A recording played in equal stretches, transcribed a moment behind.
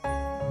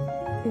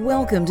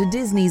Welcome to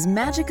Disney's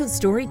Magic of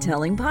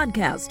Storytelling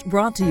podcast,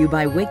 brought to you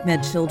by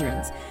WakeMed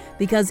Children's,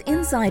 because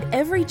inside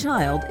every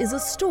child is a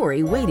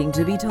story waiting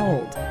to be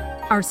told.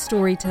 Our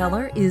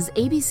storyteller is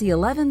ABC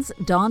 11's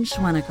Dawn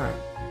Schweneker.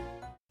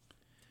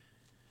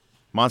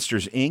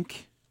 Monsters,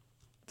 Inc.,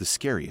 the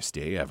scariest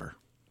day ever.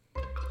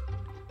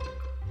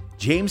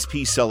 James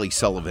P. Sully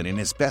Sullivan and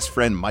his best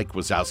friend Mike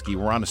Wazowski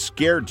were on a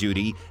scare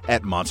duty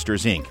at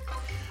Monsters, Inc.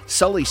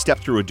 Sully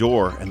stepped through a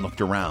door and looked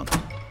around.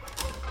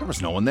 There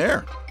was no one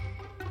there.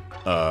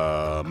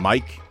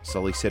 Mike,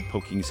 Sully said,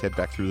 poking his head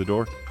back through the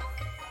door.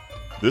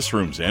 This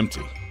room's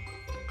empty.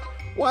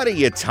 What are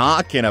you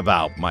talking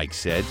about? Mike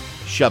said,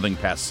 shoving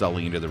past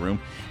Sully into the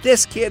room.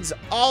 This kid's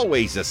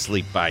always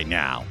asleep by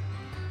now.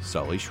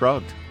 Sully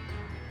shrugged.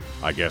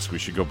 I guess we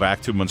should go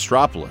back to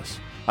Monstropolis.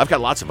 I've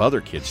got lots of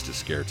other kids to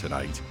scare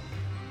tonight.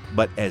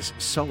 But as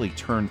Sully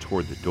turned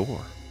toward the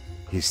door,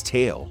 his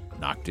tail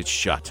knocked it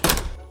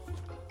shut.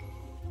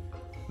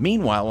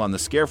 Meanwhile, on the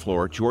scare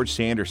floor, George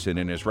Sanderson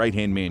and his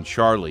right-hand man,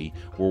 Charlie,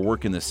 were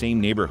working the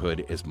same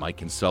neighborhood as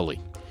Mike and Sully.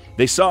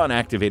 They saw an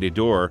activated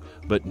door,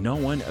 but no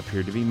one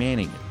appeared to be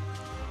manning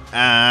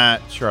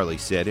it. Charlie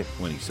said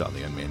when he saw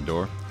the unmanned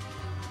door.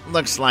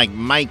 Looks like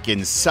Mike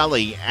and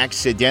Sully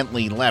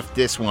accidentally left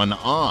this one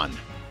on.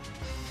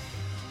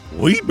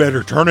 We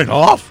better turn it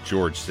off,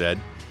 George said.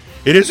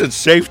 It isn't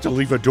safe to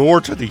leave a door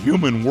to the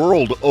human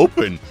world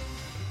open.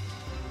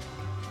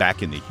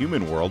 Back in the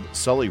human world,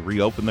 Sully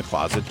reopened the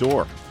closet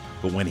door.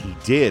 But when he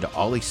did,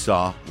 all he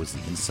saw was the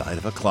inside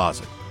of a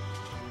closet.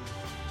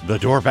 The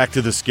door back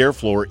to the scare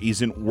floor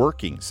isn't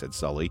working, said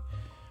Sully.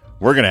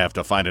 We're going to have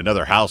to find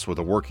another house with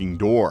a working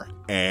door,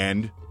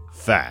 and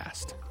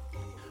fast.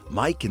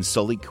 Mike and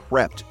Sully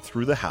crept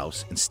through the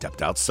house and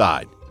stepped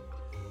outside.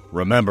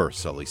 Remember,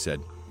 Sully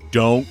said,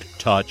 don't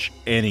touch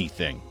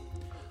anything.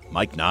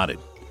 Mike nodded.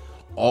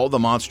 All the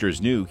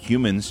monsters knew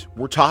humans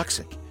were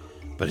toxic.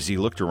 But as he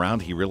looked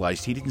around, he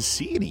realized he didn't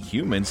see any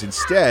humans.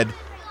 Instead,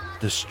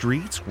 the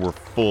streets were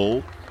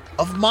full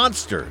of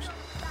monsters.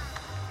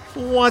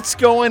 What's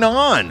going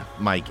on?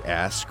 Mike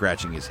asked,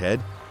 scratching his head.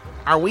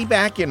 Are we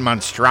back in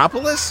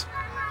Monstropolis?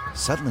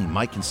 Suddenly,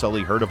 Mike and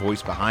Sully heard a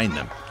voice behind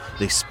them.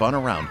 They spun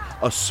around.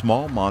 A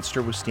small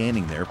monster was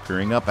standing there,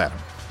 peering up at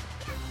them.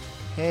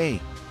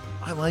 Hey,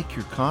 I like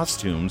your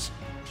costumes,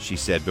 she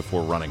said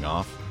before running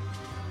off.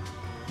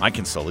 Mike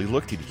and Sully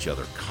looked at each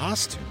other.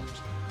 Costumes?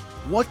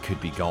 What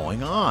could be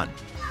going on?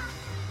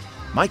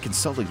 Mike and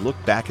Sully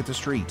looked back at the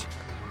street.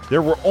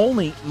 There were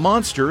only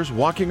monsters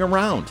walking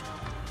around.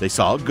 They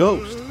saw a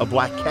ghost, a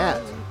black cat,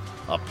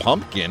 a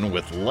pumpkin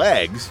with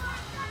legs,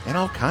 and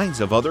all kinds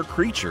of other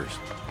creatures.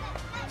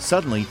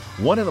 Suddenly,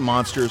 one of the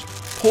monsters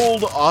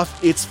pulled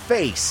off its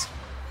face.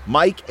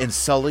 Mike and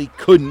Sully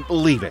couldn't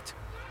believe it.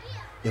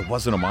 It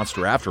wasn't a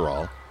monster after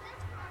all.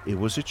 It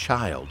was a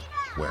child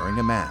wearing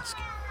a mask.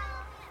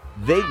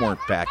 They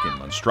weren't back in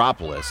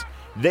Monstropolis.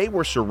 They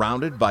were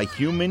surrounded by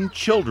human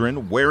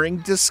children wearing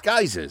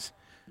disguises.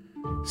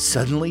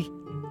 Suddenly,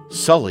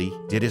 Sully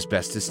did his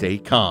best to stay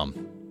calm.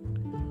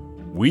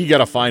 We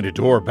gotta find a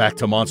door back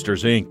to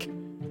Monsters, Inc.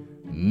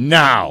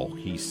 Now,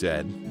 he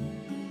said.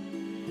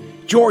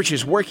 George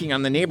is working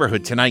on the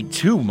neighborhood tonight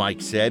too,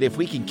 Mike said. If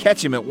we can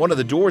catch him at one of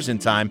the doors in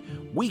time,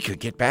 we could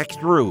get back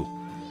through.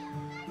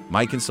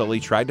 Mike and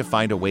Sully tried to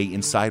find a way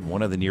inside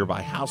one of the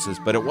nearby houses,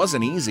 but it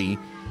wasn't easy.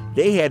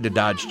 They had to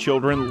dodge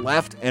children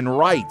left and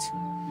right.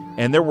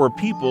 And there were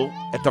people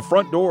at the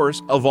front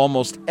doors of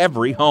almost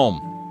every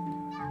home.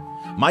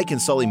 Mike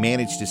and Sully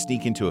managed to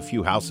sneak into a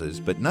few houses,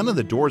 but none of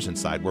the doors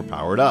inside were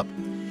powered up.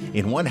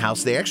 In one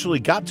house, they actually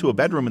got to a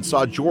bedroom and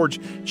saw George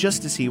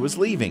just as he was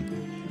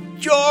leaving.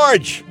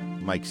 George!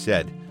 Mike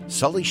said.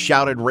 Sully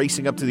shouted,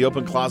 racing up to the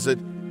open closet.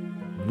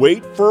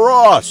 Wait for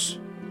us!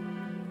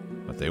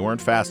 But they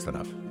weren't fast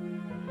enough.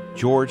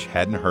 George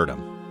hadn't heard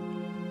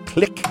him.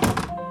 Click!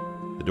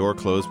 The door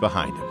closed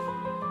behind him.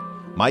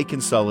 Mike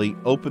and Sully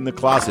opened the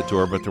closet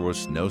door, but there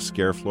was no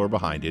scare floor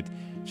behind it,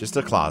 just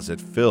a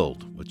closet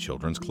filled with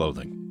children's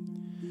clothing.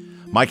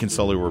 Mike and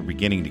Sully were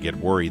beginning to get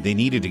worried. They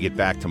needed to get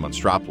back to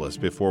Monstropolis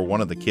before one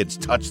of the kids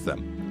touched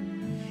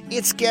them.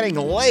 It's getting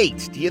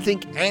late. Do you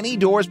think any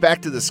doors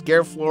back to the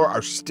scare floor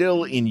are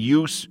still in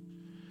use?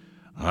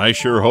 I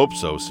sure hope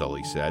so,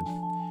 Sully said.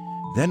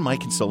 Then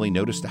Mike and Sully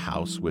noticed a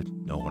house with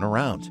no one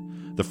around.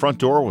 The front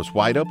door was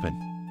wide open.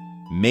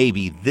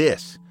 Maybe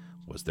this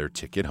was their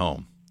ticket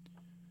home.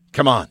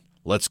 Come on,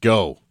 let's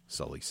go,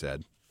 Sully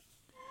said.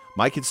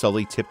 Mike and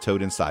Sully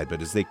tiptoed inside,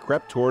 but as they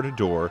crept toward a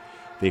door,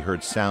 they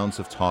heard sounds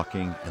of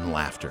talking and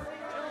laughter.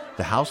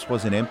 The house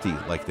wasn't empty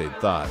like they'd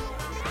thought.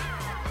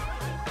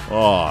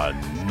 Oh,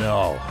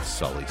 no,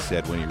 Sully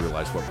said when he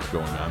realized what was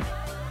going on.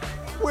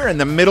 We're in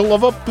the middle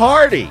of a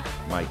party,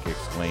 Mike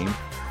exclaimed.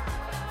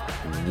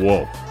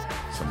 Whoa,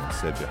 someone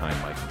said behind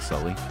Mike and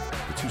Sully.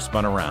 The two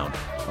spun around.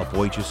 A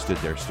boy just stood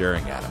there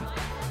staring at him.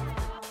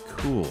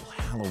 Cool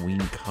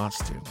Halloween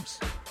costumes.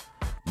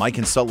 Mike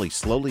and Sully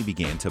slowly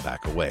began to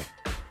back away.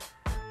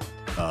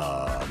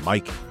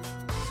 Mike,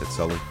 said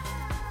Sully,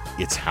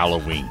 it's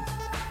Halloween.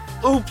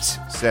 Oops,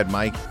 said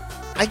Mike.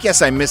 I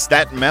guess I missed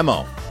that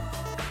memo.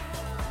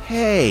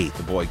 "Hey,"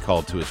 the boy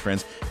called to his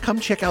friends, "come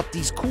check out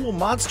these cool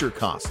monster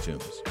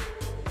costumes."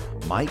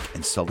 Mike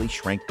and Sully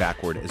shrank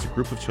backward as a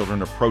group of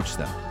children approached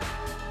them.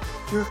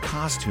 "Your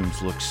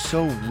costumes look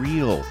so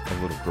real," the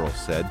little girl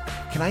said.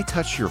 "Can I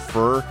touch your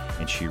fur?"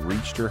 And she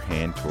reached her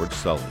hand towards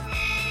Sully.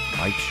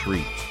 Mike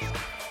shrieked.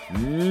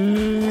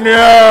 "No!"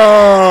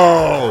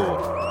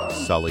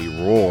 Sully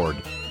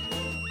roared.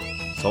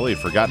 Sully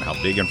had forgotten how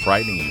big and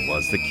frightening he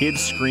was. The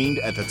kids screamed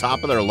at the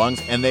top of their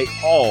lungs, and they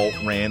all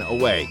ran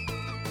away.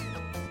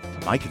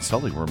 Mike and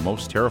Sully were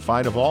most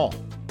terrified of all.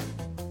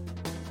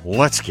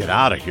 "Let's get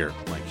out of here,"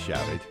 Mike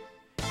shouted.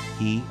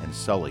 He and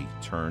Sully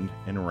turned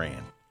and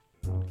ran.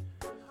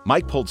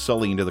 Mike pulled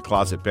Sully into the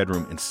closet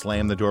bedroom and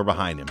slammed the door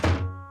behind him.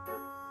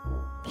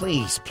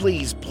 "Please,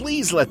 please,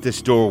 please let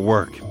this door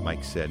work,"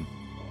 Mike said.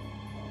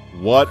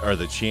 "What are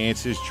the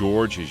chances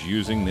George is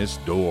using this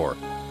door?"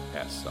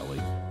 asked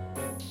Sully.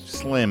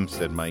 "Slim,"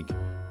 said Mike.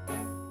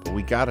 "But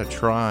we gotta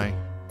try."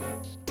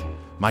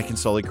 Mike and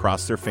Sully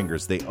crossed their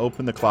fingers. They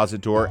opened the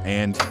closet door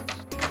and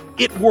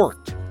it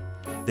worked.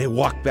 They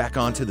walked back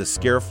onto the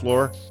scare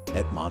floor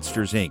at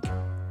Monsters, Inc.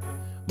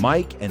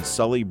 Mike and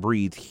Sully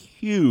breathed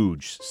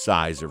huge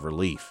sighs of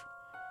relief.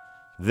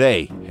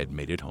 They had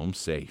made it home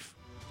safe.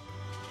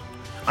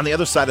 On the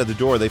other side of the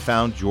door, they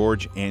found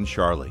George and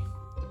Charlie.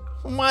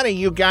 "What are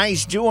you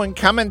guys doing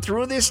coming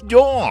through this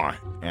door?"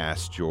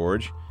 asked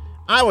George.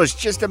 "I was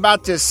just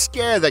about to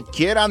scare the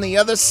kid on the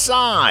other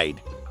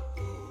side."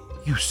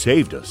 "You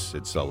saved us,"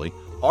 said Sully.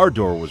 "Our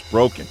door was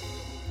broken."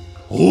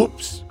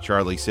 "Oops,"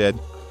 Charlie said.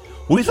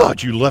 "We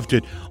thought you left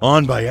it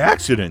on by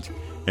accident,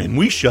 and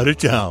we shut it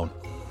down."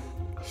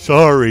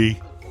 "Sorry."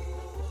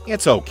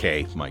 "It's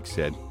okay," Mike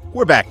said.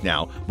 "We're back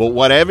now, but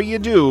whatever you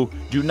do,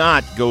 do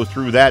not go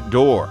through that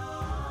door."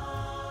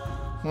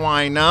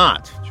 "Why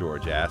not?"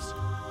 George asked.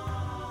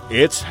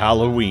 "It's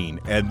Halloween,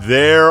 and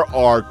there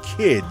are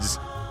kids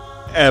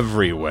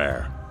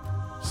everywhere,"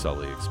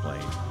 Sully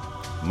explained.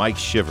 Mike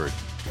shivered.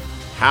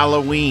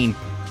 "Halloween,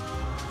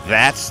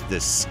 that's the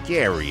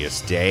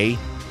scariest day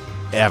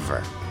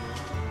ever."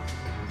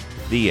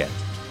 The end.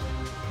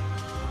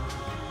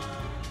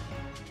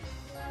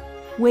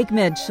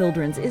 WakeMed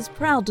Children's is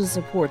proud to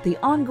support the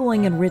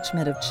ongoing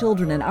enrichment of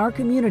children in our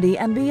community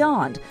and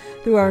beyond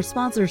through our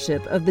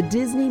sponsorship of the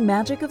Disney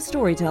Magic of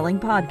Storytelling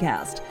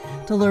podcast.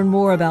 To learn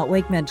more about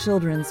WakeMed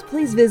Children's,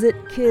 please visit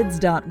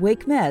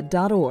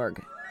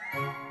kids.wakemed.org.